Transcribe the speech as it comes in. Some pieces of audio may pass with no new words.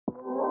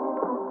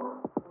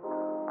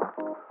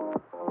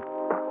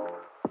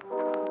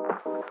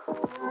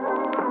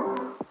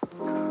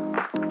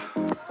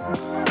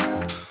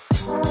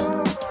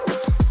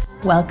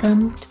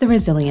Welcome to the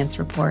Resilience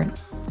Report,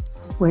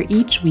 where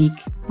each week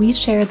we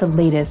share the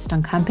latest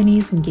on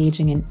companies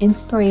engaging in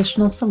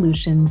inspirational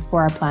solutions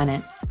for our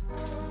planet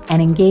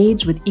and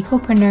engage with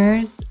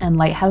ecopreneurs and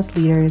lighthouse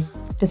leaders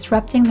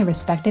disrupting their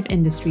respective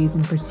industries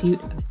in pursuit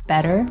of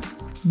better,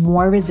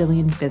 more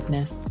resilient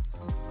business.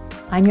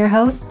 I'm your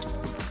host,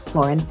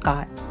 Lauren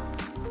Scott.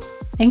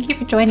 Thank you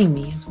for joining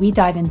me as we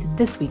dive into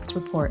this week's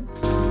report.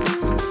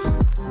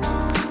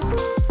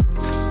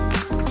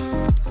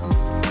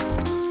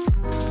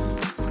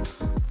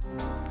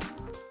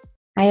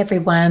 Hi,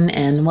 everyone,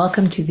 and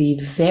welcome to the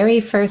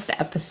very first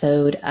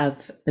episode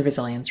of the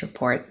Resilience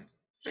Report.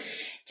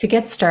 To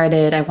get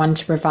started, I wanted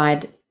to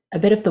provide a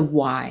bit of the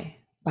why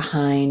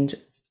behind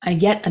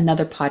yet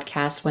another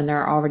podcast when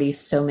there are already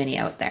so many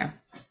out there.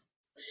 I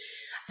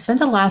spent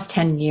the last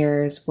 10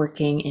 years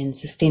working in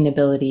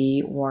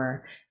sustainability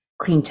or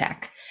clean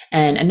tech,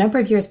 and a number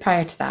of years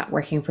prior to that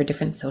working for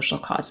different social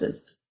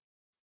causes.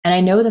 And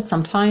I know that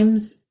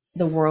sometimes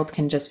the world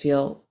can just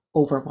feel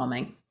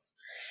overwhelming.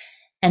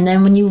 And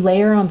then when you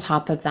layer on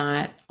top of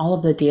that all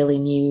of the daily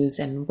news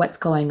and what's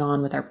going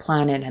on with our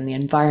planet and the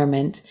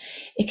environment,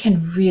 it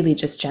can really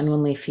just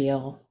genuinely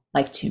feel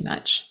like too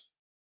much.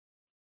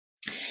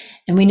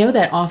 And we know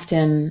that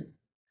often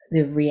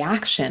the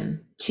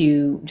reaction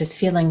to just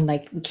feeling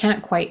like we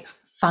can't quite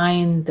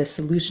find the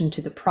solution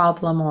to the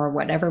problem or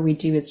whatever we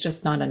do is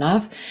just not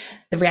enough,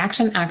 the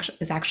reaction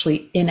is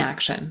actually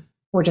inaction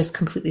or just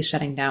completely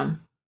shutting down.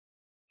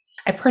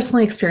 I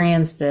personally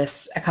experienced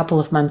this a couple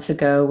of months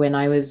ago when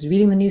I was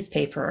reading the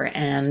newspaper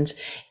and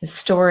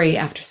story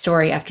after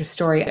story after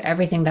story of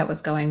everything that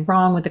was going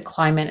wrong with the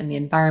climate and the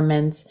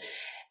environment.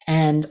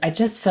 And I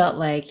just felt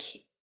like,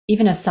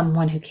 even as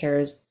someone who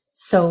cares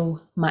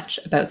so much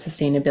about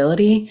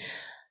sustainability,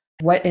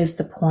 what is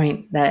the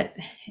point? That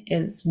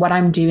is what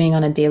I'm doing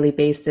on a daily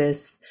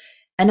basis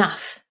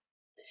enough?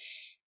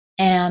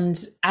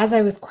 And as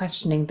I was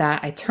questioning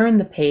that, I turned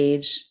the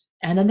page.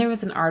 And then there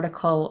was an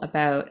article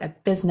about a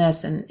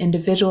business and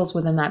individuals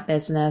within that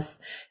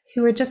business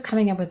who were just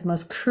coming up with the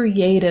most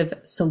creative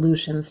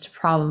solutions to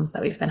problems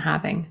that we've been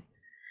having.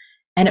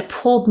 And it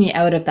pulled me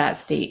out of that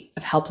state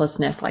of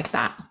helplessness like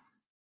that.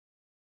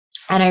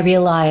 And I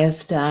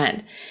realized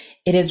that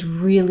it is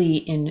really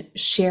in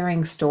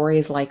sharing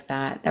stories like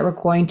that that we're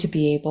going to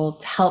be able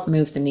to help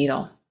move the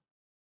needle.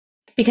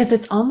 Because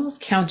it's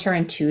almost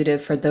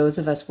counterintuitive for those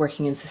of us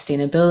working in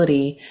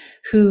sustainability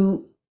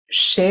who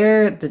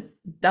share the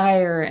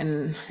dire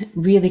and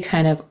really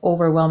kind of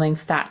overwhelming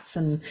stats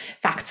and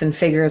facts and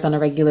figures on a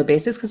regular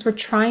basis, because we're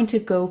trying to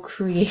go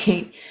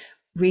create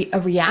a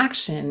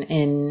reaction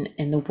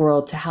in the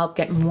world to help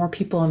get more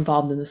people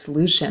involved in the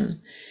solution.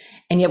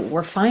 And yet what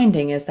we're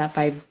finding is that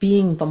by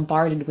being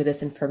bombarded with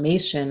this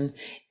information,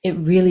 it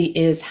really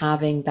is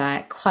having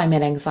that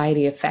climate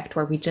anxiety effect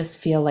where we just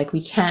feel like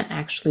we can't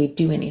actually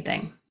do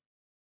anything.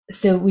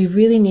 So we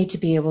really need to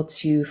be able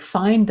to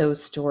find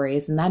those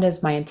stories. And that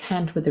is my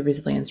intent with the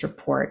Resilience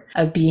Report,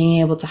 of being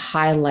able to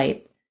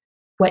highlight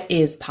what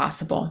is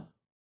possible.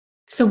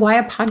 So why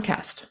a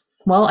podcast?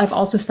 Well, I've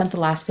also spent the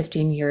last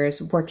 15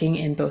 years working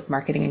in both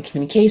marketing and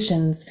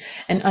communications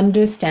and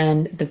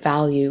understand the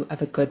value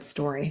of a good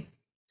story.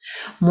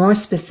 More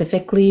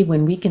specifically,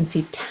 when we can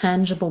see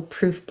tangible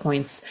proof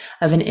points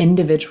of an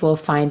individual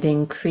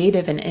finding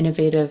creative and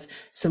innovative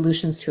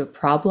solutions to a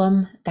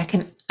problem, that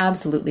can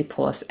absolutely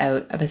pull us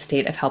out of a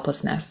state of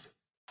helplessness.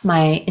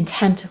 My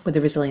intent with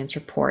the Resilience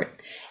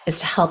Report is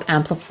to help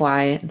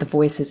amplify the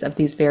voices of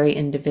these very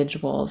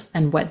individuals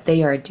and what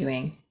they are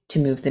doing to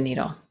move the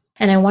needle.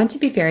 And I want to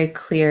be very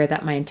clear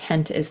that my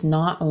intent is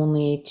not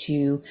only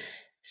to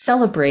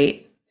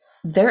celebrate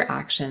their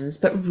actions,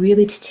 but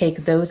really to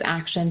take those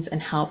actions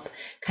and help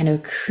kind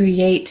of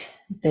create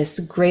this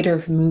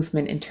greater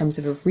movement in terms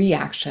of a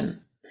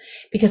reaction,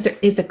 because there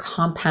is a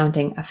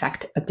compounding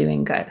effect of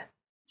doing good.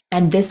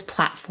 And this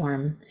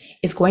platform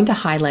is going to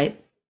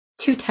highlight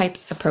two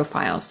types of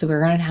profiles. So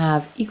we're going to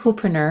have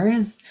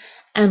ecopreneurs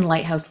and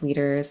lighthouse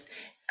leaders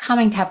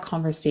coming to have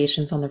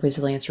conversations on the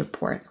Resilience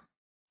Report.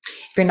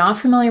 If you're not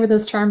familiar with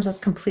those terms, that's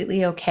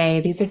completely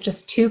okay. These are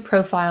just two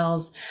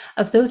profiles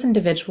of those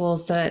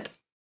individuals that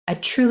I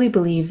truly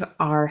believe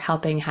are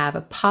helping have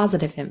a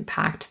positive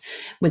impact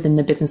within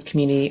the business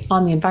community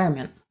on the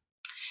environment.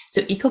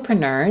 So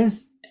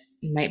ecopreneurs,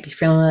 you might be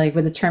familiar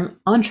with the term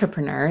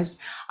entrepreneurs,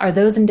 are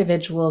those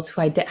individuals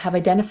who have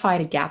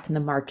identified a gap in the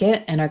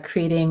market and are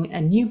creating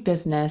a new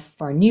business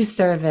or a new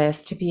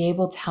service to be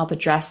able to help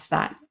address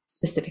that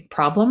specific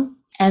problem.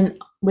 And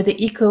with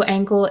the eco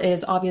angle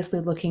is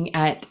obviously looking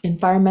at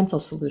environmental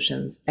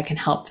solutions that can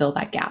help fill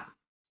that gap.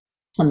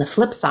 On the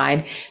flip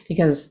side,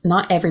 because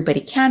not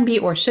everybody can be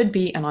or should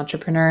be an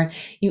entrepreneur,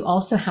 you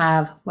also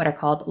have what are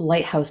called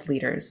lighthouse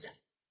leaders.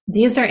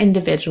 These are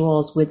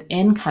individuals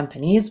within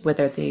companies,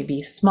 whether they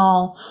be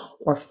small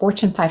or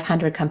Fortune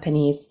 500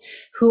 companies,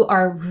 who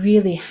are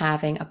really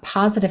having a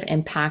positive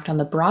impact on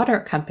the broader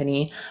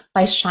company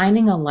by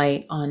shining a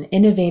light on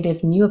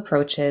innovative new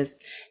approaches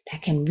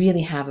that can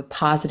really have a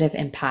positive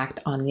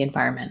impact on the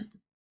environment.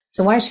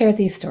 So why share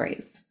these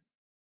stories?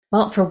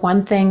 Well, for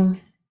one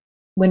thing,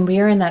 When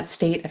we are in that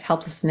state of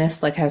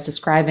helplessness, like I was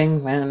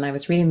describing when I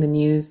was reading the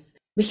news,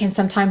 we can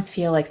sometimes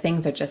feel like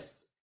things are just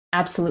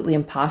absolutely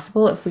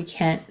impossible if we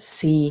can't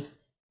see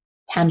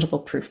tangible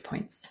proof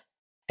points.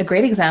 A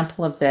great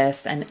example of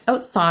this, and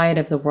outside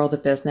of the world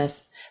of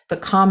business, but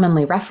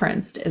commonly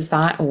referenced, is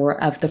that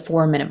of the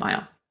 4-minute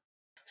mile.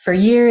 For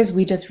years,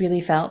 we just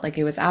really felt like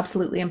it was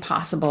absolutely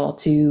impossible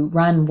to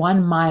run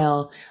 1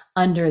 mile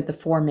under the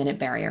 4-minute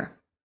barrier.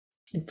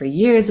 And for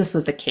years, this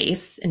was the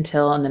case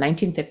until in the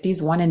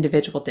 1950s, one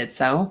individual did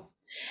so.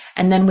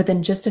 And then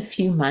within just a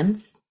few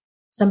months,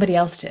 somebody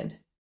else did.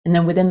 And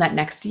then within that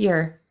next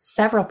year,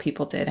 several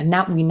people did. And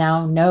now we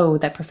know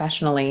that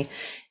professionally,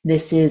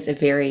 this is a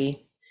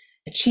very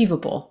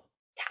achievable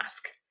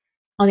task.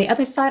 On the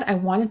other side, I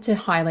wanted to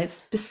highlight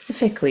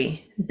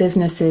specifically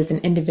businesses and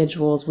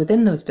individuals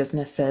within those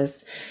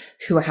businesses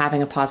who are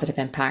having a positive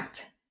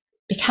impact,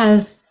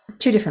 because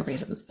 2 different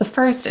reasons. The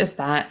first is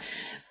that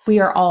we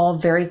are all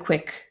very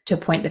quick to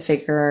point the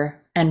finger,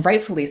 and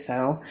rightfully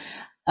so,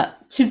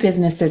 to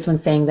businesses when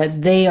saying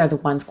that they are the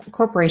ones,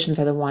 corporations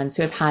are the ones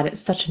who have had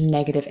such a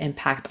negative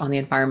impact on the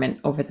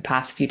environment over the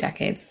past few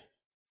decades.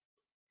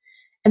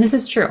 And this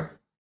is true.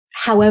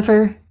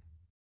 However,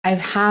 I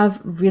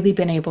have really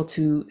been able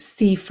to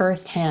see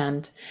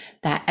firsthand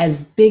that as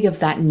big of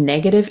that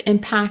negative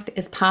impact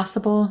as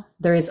possible,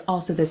 there is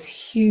also this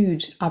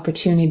huge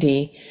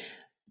opportunity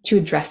to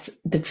address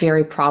the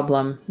very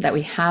problem that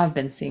we have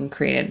been seeing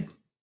created.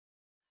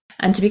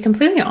 And to be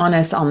completely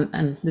honest,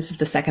 and this is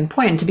the second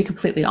point, to be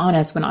completely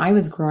honest, when I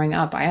was growing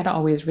up, I had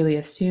always really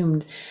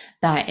assumed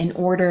that in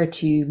order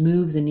to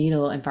move the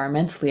needle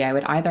environmentally, I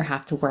would either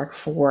have to work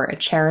for a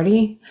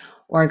charity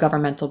or a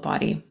governmental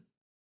body.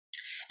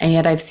 And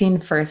yet I've seen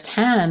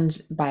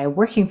firsthand by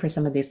working for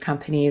some of these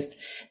companies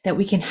that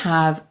we can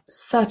have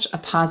such a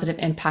positive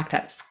impact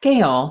at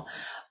scale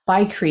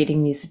by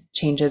creating these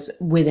changes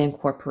within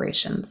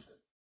corporations.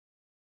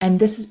 And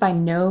this is by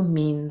no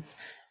means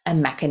a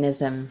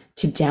mechanism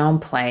to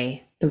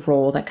downplay the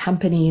role that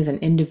companies and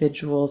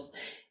individuals,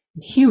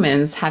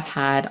 humans, have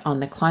had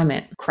on the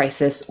climate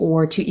crisis,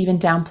 or to even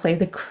downplay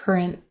the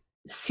current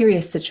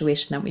serious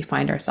situation that we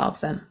find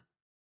ourselves in.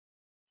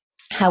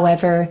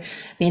 However,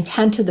 the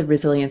intent of the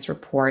Resilience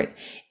Report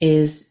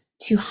is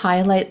to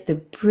highlight the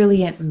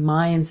brilliant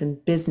minds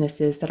and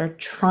businesses that are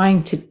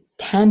trying to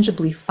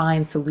tangibly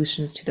find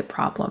solutions to the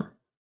problem.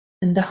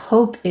 And the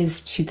hope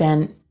is to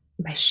then,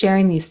 by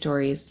sharing these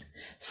stories,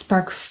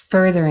 spark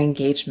further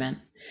engagement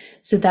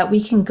so that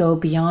we can go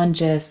beyond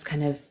just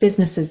kind of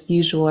business as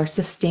usual or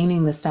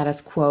sustaining the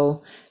status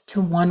quo to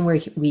one where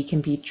we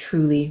can be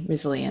truly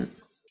resilient.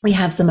 We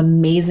have some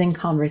amazing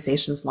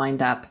conversations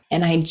lined up,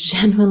 and I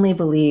genuinely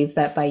believe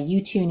that by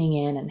you tuning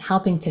in and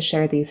helping to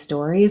share these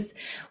stories,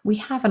 we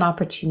have an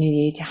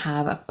opportunity to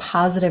have a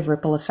positive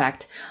ripple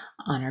effect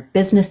on our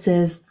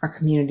businesses, our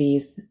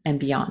communities, and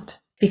beyond,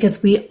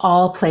 because we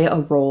all play a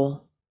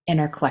role in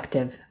our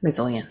collective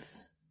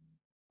resilience.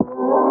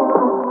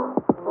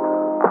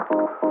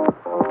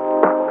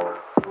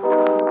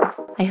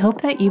 I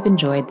hope that you've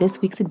enjoyed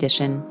this week's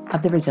edition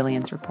of the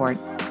Resilience Report.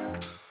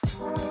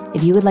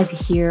 If you would like to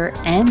hear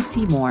and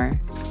see more,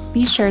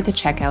 be sure to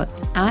check out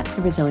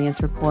 @The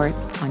Resilience Report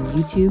on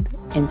YouTube,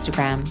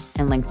 Instagram,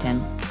 and LinkedIn.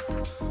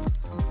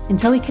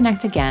 Until we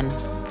connect again,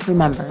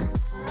 remember,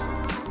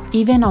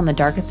 even on the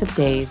darkest of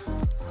days,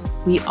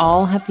 we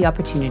all have the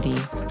opportunity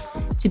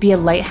to be a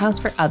lighthouse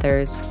for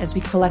others as we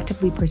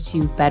collectively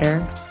pursue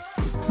better,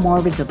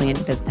 more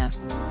resilient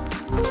business.